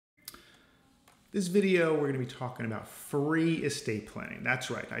This video, we're going to be talking about free estate planning. That's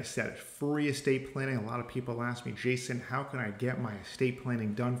right, I said it, free estate planning. A lot of people ask me, Jason, how can I get my estate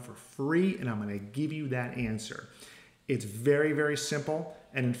planning done for free? And I'm going to give you that answer. It's very, very simple.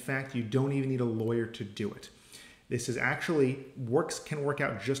 And in fact, you don't even need a lawyer to do it. This is actually can work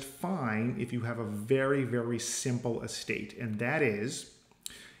out just fine if you have a very, very simple estate. And that is,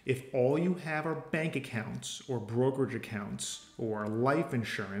 if all you have are bank accounts or brokerage accounts or life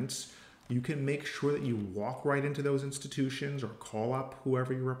insurance, you can make sure that you walk right into those institutions or call up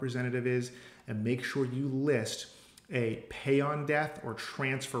whoever your representative is and make sure you list a pay on death or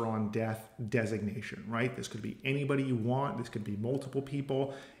transfer on death designation, right? This could be anybody you want. This could be multiple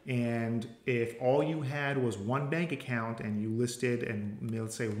people. And if all you had was one bank account and you listed, and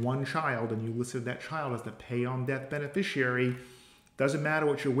let's say one child, and you listed that child as the pay on death beneficiary, doesn't matter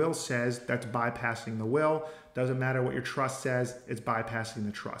what your will says, that's bypassing the will. Doesn't matter what your trust says, it's bypassing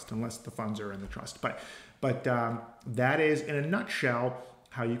the trust, unless the funds are in the trust. But that is, in a nutshell,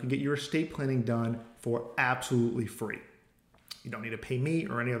 how you can get your estate planning done for absolutely free. You don't need to pay me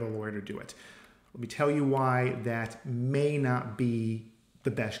or any other lawyer to do it. Let me tell you why that may not be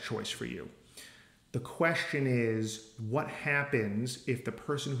the best choice for you. The question is, what happens if the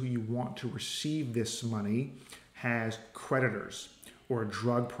person who you want to receive this money has creditors, or a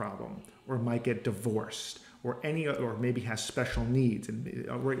drug problem, or might get divorced, or maybe has special needs? And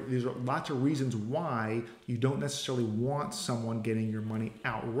there's lots of reasons why you don't necessarily want someone getting your money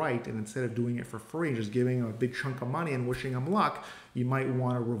outright, and instead of doing it for free, just giving them a big chunk of money and wishing them luck, you might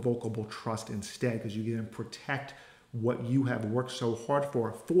want a revocable trust instead, because you can protect what you have worked so hard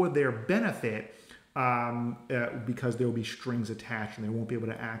for their benefit, because there will be strings attached and they won't be able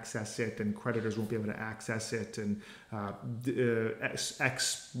to access it, and creditors won't be able to access it, and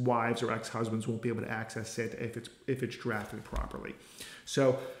ex-wives or ex-husbands won't be able to access it if it's drafted properly.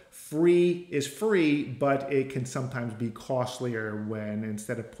 So free is free, but it can sometimes be costlier when,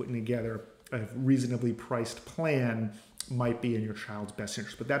 instead of putting together a reasonably priced plan, might be in your child's best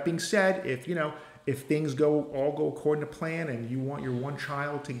interest. But that being said, if things all go according to plan and you want your one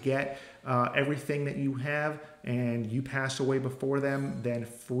child to get everything that you have and you pass away before them, then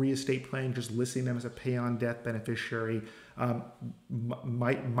free estate planning, just listing them as a pay on death beneficiary,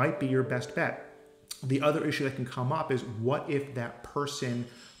 might be your best bet. The other issue that can come up is, what if that person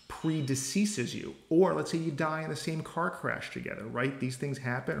predeceases you? Or let's say you die in the same car crash together, right? These things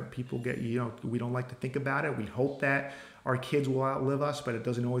happen, or people get, we don't like to think about it. We hope that our kids will outlive us, but it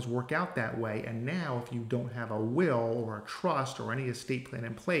doesn't always work out that way. And now, if you don't have a will or a trust or any estate plan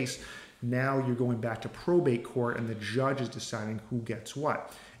in place, now you're going back to probate court and the judge is deciding who gets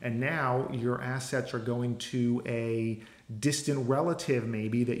what. And now your assets are going to a distant relative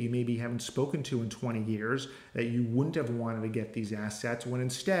maybe that you maybe haven't spoken to in 20 years, that you wouldn't have wanted to get these assets, when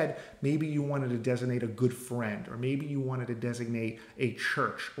instead maybe you wanted to designate a good friend, or maybe you wanted to designate a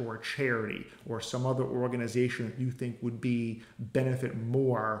church or a charity or some other organization that you think would benefit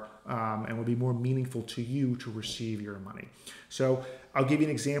more and would be more meaningful to you to receive your money. So I'll give you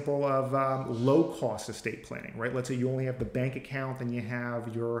an example of low-cost estate planning, right? Let's say you only have the bank account and you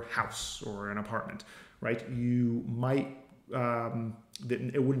have your house or an apartment, right? You might,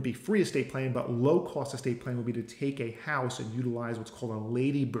 it wouldn't be free estate planning, but low-cost estate planning would be to take a house and utilize what's called a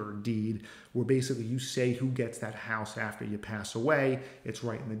ladybird deed, where basically you say who gets that house after you pass away. It's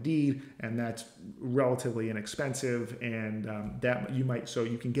right in the deed, and that's relatively inexpensive, and so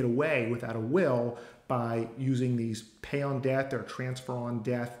you can get away without a will by using these pay on death or transfer on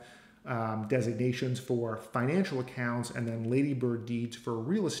death designations for financial accounts, and then ladybird deeds for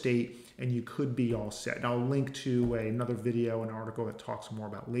real estate, and you could be all set. And I'll link to another video, an article that talks more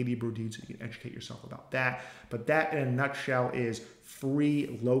about ladybird deeds, so you can educate yourself about that. But that, in a nutshell, is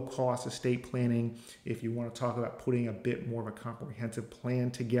free, low-cost estate planning. If you want to talk about putting a bit more of a comprehensive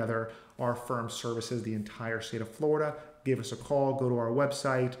plan together, our firm services the entire state of Florida. Give us a call, go to our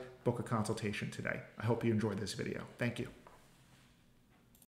website, book a consultation today. I hope you enjoyed this video. Thank you.